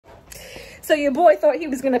So your boy thought he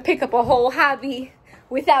was gonna pick up a whole hobby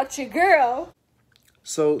without your girl.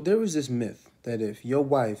 So there is this myth that if your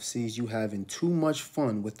wife sees you having too much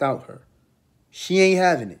fun without her, she ain't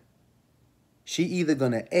having it. She either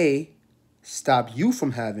gonna A, stop you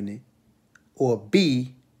from having it, or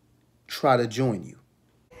B, try to join you.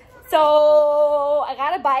 So I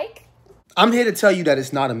got a bike. I'm here to tell you that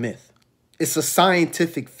it's not a myth. It's a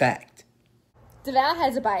scientific fact. Deval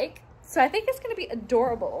has a bike. So I think it's gonna be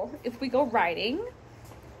adorable if we go riding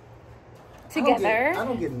together. I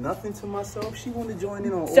don't get nothing to myself. She want to join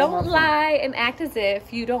in on all Don't my lie and act as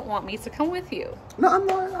if you don't want me to come with you. No, I'm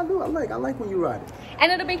not. I do. I like when you ride it.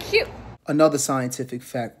 And it'll be cute. Another scientific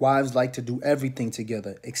fact. Wives like to do everything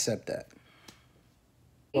together except that.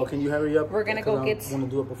 Well, can you hurry up? We're gonna go I get... want to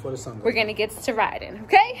do it before the sun goes. We're gonna get to riding,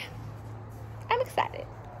 okay? I'm excited.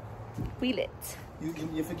 We lit.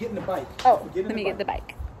 You're forgetting the bike. Oh, let me get the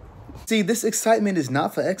bike. See, this excitement is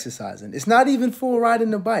not for exercising. It's not even for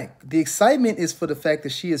riding the bike. The excitement is for the fact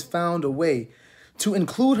that she has found a way to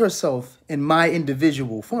include herself in my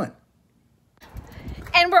individual fun.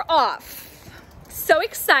 And we're off. So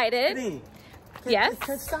excited. Yes?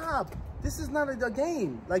 Stop. This is not a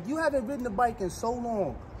game. Like, you haven't ridden the bike in so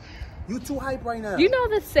long. You too hype right now. You know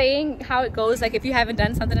the saying, how it goes, like if you haven't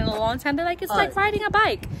done something in a long time, they're like, it's like riding a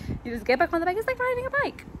bike. You just get back on the bike, it's like riding a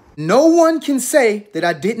bike. No one can say that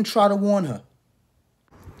I didn't try to warn her.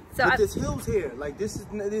 So But this hill's here. Like, this is,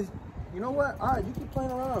 you know what? All right, you keep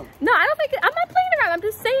playing around. No, I don't think, I'm not playing around. I'm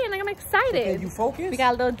just saying, like, I'm excited. Can you focus? We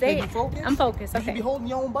got a little date. Can you focus? I'm focused, okay. You should be holding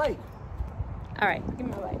your own bike. All right, give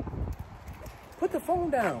me my bike. Put the phone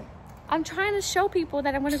down. I'm trying to show people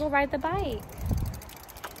that I'm going to go ride the bike.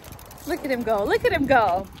 Look at him go. Look at him go.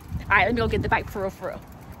 All right, let me go get the bike for real.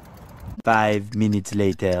 5 minutes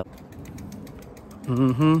later.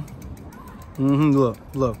 Look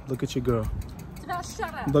at your girl. Now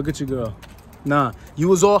shut up. Look at your girl. Nah, you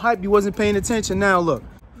was all hype. You wasn't paying attention. Now look.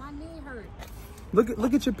 My knee hurt.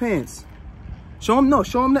 Look at your pants. Show him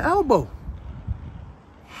the elbow.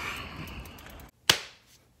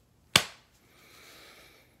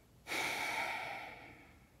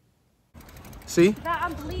 See?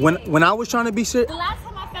 I'm bleeding. When I was trying to be serious. The last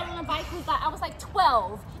time I fell on a bike was like, I was like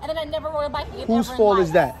 12, and then I never rode a bike again. Whose fault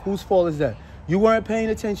is that? Whose fault is that? You weren't paying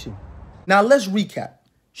attention. Now let's recap.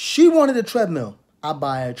 She wanted a treadmill. I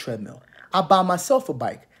buy her a treadmill. I buy myself a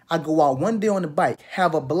bike. I go out one day on the bike,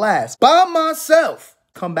 have a blast by myself.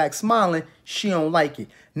 Come back smiling. She don't like it.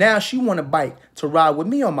 Now she want a bike to ride with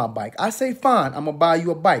me on my bike. I say, fine, I'm going to buy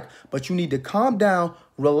you a bike. But you need to calm down,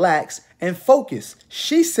 relax, and focus.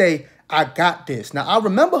 She say, I got this. Now, I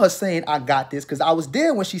remember her saying, I got this, because I was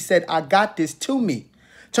there when she said, I got this to me.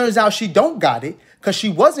 Turns out she don't got it because she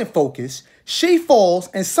wasn't focused. She falls,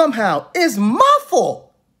 and somehow it's my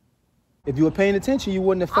fault. If you were paying attention, you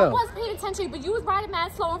wouldn't have fell. I was paying attention, but you was riding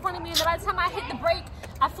mad slow in front of me, and by the time I hit the brake,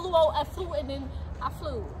 I flew, and then I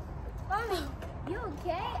flew. Mommy, you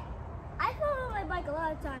okay? I fell on my bike a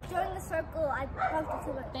lot of times. During the circle, I bumped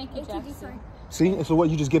into it. Thank you, Jackson. See? So what,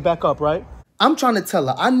 you just get back up, right? I'm trying to tell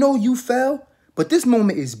her, I know you fell, but this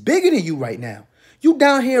moment is bigger than you right now. You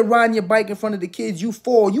down here riding your bike in front of the kids, you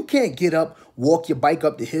fall, you can't get up, walk your bike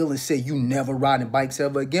up the hill and say you never riding bikes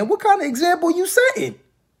ever again. What kind of example you setting?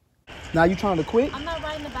 Now you trying to quit? I'm not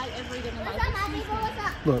riding the bike every day in my life. What's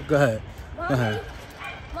up? Look, go ahead. Go ahead.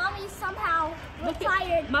 Mommy somehow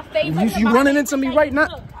retired. My favorite. You running into me right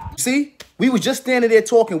now? See? We was just standing there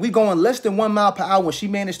talking. We going less than 1 mile per hour when she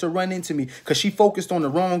managed to run into me because she focused on the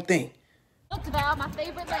wrong thing. Look, Deval, my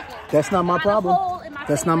favorite leggings. That's not my problem.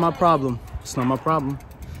 That's not my favorite problem. It's not my problem.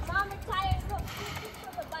 Mom retired from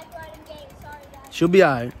the bike riding game. Sorry, guys. She'll be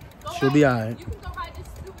all right. leggings. She'll be all right. You can go ride this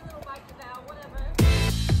stupid little bike, Deval, whatever.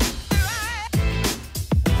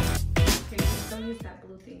 Okay, don't use that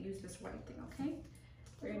blue thing. Use this white thing, okay?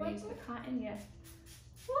 We're going to use the cotton, yes.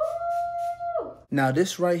 Woo! Now,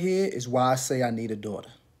 this right here is why I say I need a daughter.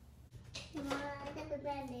 I got the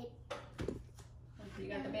Band-Aid. You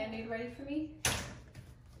got the Band-Aid ready for me?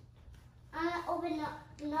 I'm gonna open up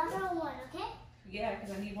another one, okay? Yeah,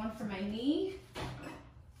 because I need one for my knee.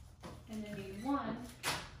 And then need one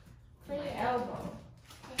for my elbow.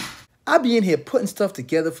 I be in here putting stuff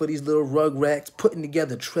together for these little rug racks, putting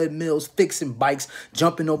together treadmills, fixing bikes,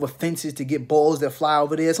 jumping over fences to get balls that fly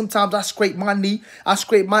over there. Sometimes I scrape my knee, I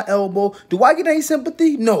scrape my elbow. Do I get any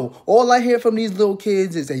sympathy? No. All I hear from these little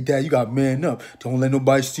kids is, hey, Dad, you got man up. Don't let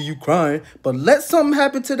nobody see you crying. But let something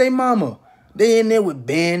happen to their mama. They in there with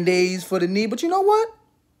Band-Aids for the knee. But you know what?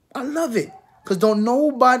 I love it. Because don't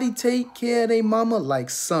nobody take care of their mama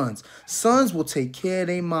like sons. Sons will take care of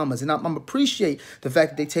their mamas. And I'm appreciate the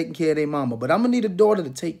fact that they taking care of their mama. But I'm going to need a daughter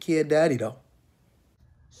to take care of daddy, though.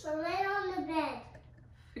 So lay on the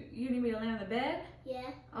You need me to lay on the bed? Yeah.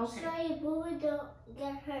 Okay. So your boo don't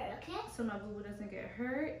get hurt, okay? So my boo doesn't get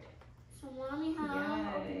hurt. So mommy,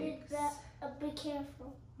 Yikes. be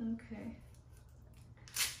careful. Okay.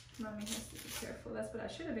 Mommy has to be careful. That's what I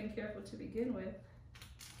should have been careful to begin with.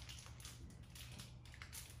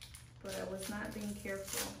 But I was not being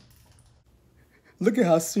careful. Look at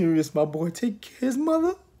how serious my boy take care of his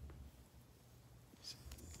mother.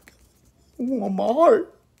 It warm my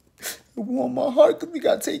heart. It warm my heart because we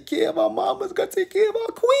got to take care of our mamas, got to take care of our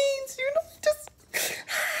queens, you know. Just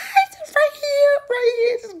right here,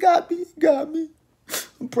 just got me.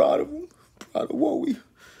 I'm proud of him. Proud of Wowie.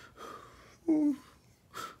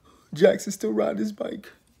 Jackson still riding his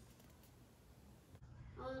bike.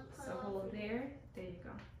 So hold there. There you go.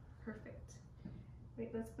 Perfect. Wait,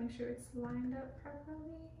 let's make sure it's lined up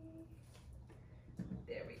properly.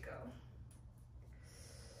 There we go.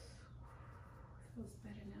 Feels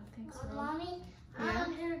better now. Thanks, Ro. Mommy, Yeah?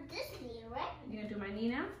 I'm gonna do this knee, right? You gonna do my knee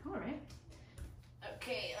now? All right.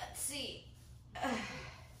 Okay, let's see.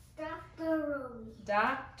 Dr. Rowie.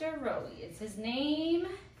 Dr. Rowie is his name.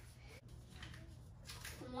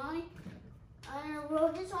 Mommy, I'm gonna roll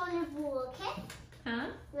this on your boo, okay? Huh?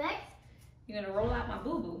 Right? You're gonna roll out my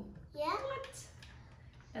boo-boo. Yeah? What?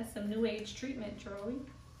 That's some new age treatment, Joey.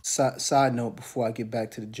 Side note before I get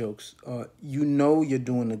back to the jokes. You know you're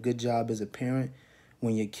doing a good job as a parent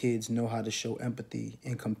when your kids know how to show empathy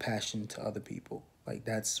and compassion to other people. Like,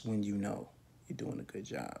 that's when you know you're doing a good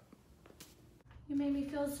job. You made me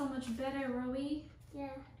feel so much better, Rowie. Yeah.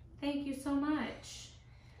 Thank you so much.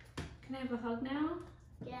 Can I have a hug now?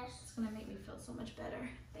 Yes. It's gonna make me feel so much better.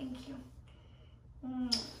 Thank you.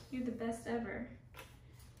 You're the best ever.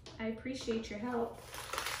 I appreciate your help.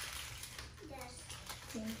 Yes.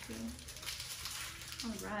 Thank you.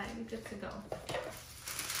 All right, we're good to go.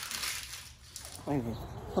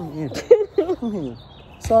 Come here. Come here.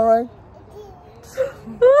 It's all right.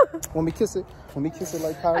 Want me to kiss it? Want me to kiss it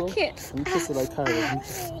like Cairo? I can't. Let me kiss it like Cairo. Let me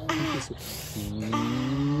kiss it.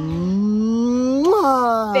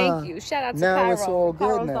 Thank you. Shout out to Now Cairo. it's all good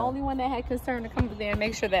Cairo's the now. only one that had concern to come to there and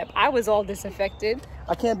make sure that I was all disinfected.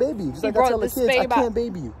 I can't baby you. Just He like I brought tell the the kids, I spade by- can't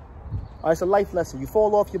baby you. All right, it's a life lesson. You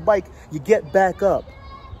fall off your bike, you get back up.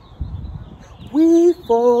 We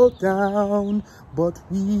fall down, but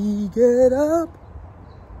we get up.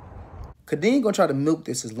 Kadeen gonna try to milk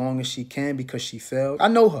this as long as she can because she failed. I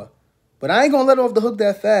know her, but I ain't gonna let her off the hook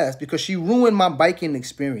that fast because she ruined my biking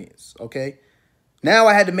experience, okay? Now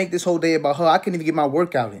I had to make this whole day about her. I couldn't even get my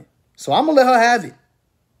workout in. So I'm gonna let her have it.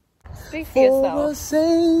 Speak for For a yourself.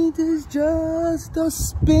 saint is just a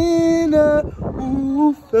spinner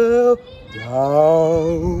who fell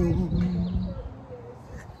down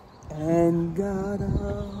and got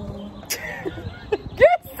up.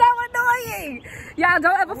 You're so annoying. Y'all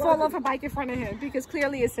don't ever fall off a bike in front of him because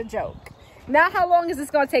clearly it's a joke. Now how long is this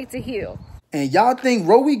going to take to heal? And y'all think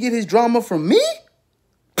Rowie get his drama from me?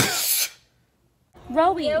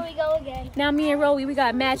 Rowie. Here we go again. Now me and Rowie, we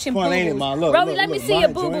got matching Fun, boo-boos. ain't it, Ma? Look, Rowie, look, let me look, see Ma, your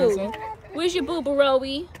enjoying boo-boo. yourself? Where's your boo-boo,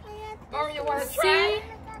 Rowie? See?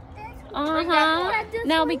 Uh-huh.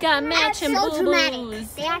 Now we got matching So boo-boos.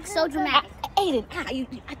 dramatic. They act so dramatic. Aiden,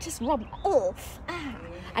 I just rubbed.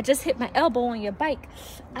 I just hit my elbow on your bike.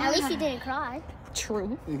 At least you didn't cry.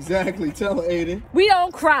 True. Exactly. Tell her, Aiden. We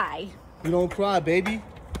don't cry. We don't cry, baby.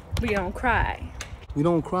 We don't cry. We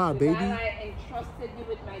don't cry, baby. I entrusted you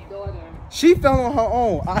with my daughter. She fell on her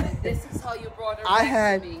own. This is how you brought her I back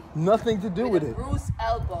had to me. nothing to do with A it. bruised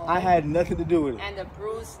elbow I had nothing to do with it. and a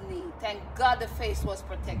bruised knee. Thank God the face was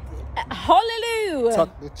protected. Hallelujah.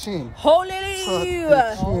 Tuck the chin.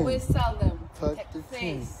 Hallelujah. Always tell them, Tuck protect the the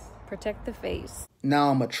chin. face. Protect the face. Now,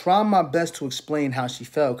 I'm going to try my best to explain how she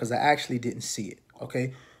fell because I actually didn't see it,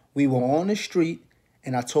 okay? We were on the street,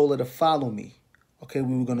 and I told her to follow me, okay?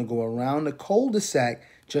 We were going to go around the cul-de-sac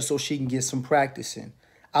just so she can get some practice in.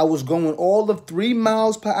 I was going all of 3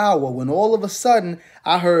 miles per hour when all of a sudden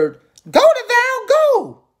I heard, "Go to Val,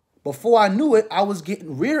 go!" Before I knew it, I was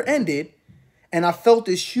getting rear-ended, and I felt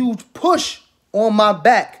this huge push on my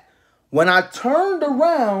back. When I turned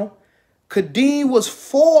around, Kadeen was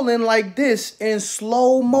falling like this in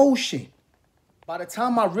slow motion. By the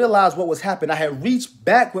time I realized what was happening, I had reached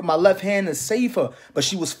back with my left hand to save her, but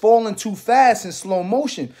she was falling too fast in slow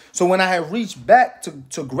motion. So when I had reached back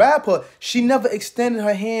to grab her, she never extended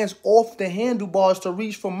her hands off the handlebars to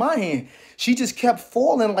reach for my hand. She just kept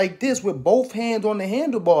falling like this with both hands on the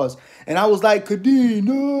handlebars. And I was like, "Kadeen,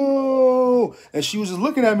 no!" And she was just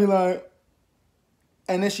looking at me like,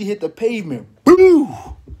 and then she hit the pavement. Boo!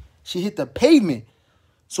 She hit the pavement.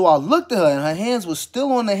 So I looked at her, and her hands were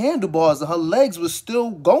still on the handlebars, and her legs were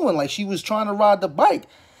still going like she was trying to ride the bike.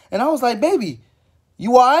 And I was like, "Baby,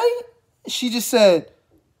 You all right? She just said,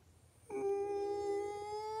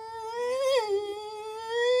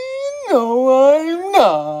 no, I'm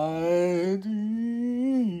not.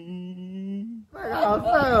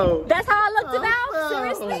 That's how I looked now?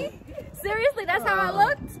 Seriously? Seriously, that's how I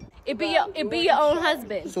looked? It be your own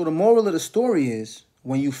husband. So the moral of the story is,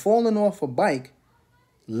 when you falling off a bike,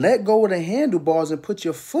 let go of the handlebars and put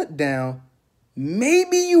your foot down.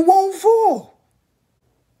 Maybe you won't fall.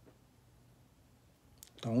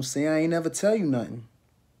 Don't say I ain't never tell you nothing.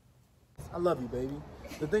 I love you, baby.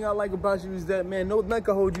 The thing I like about you is that, man, no nothing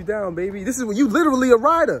can hold you down, baby. This is what you literally a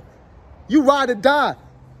rider. You ride or die.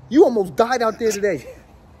 You almost died out there today.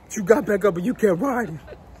 But you got back up and you kept riding.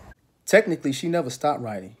 Technically, she never stopped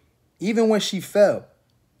riding. Even when she fell,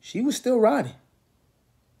 she was still riding.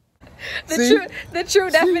 The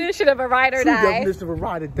true definition of a ride or True die. definition of a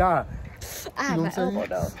ride or die. I have my elbow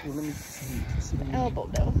though. Well, let me see. Elbow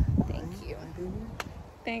though. Thank you.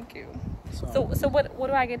 Thank you. So what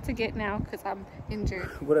do I get to get now? Because I'm injured.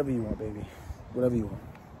 Whatever you want, baby. Whatever you want.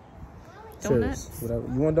 Donuts? Serious. Whatever.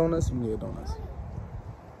 You want donuts? You can get donuts.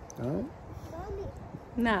 All right?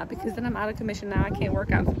 Nah, because then I'm out of commission now. I can't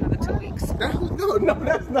work out for another 2 weeks. No,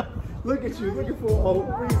 that's not. Look at you. Looking for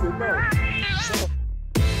a reason. No.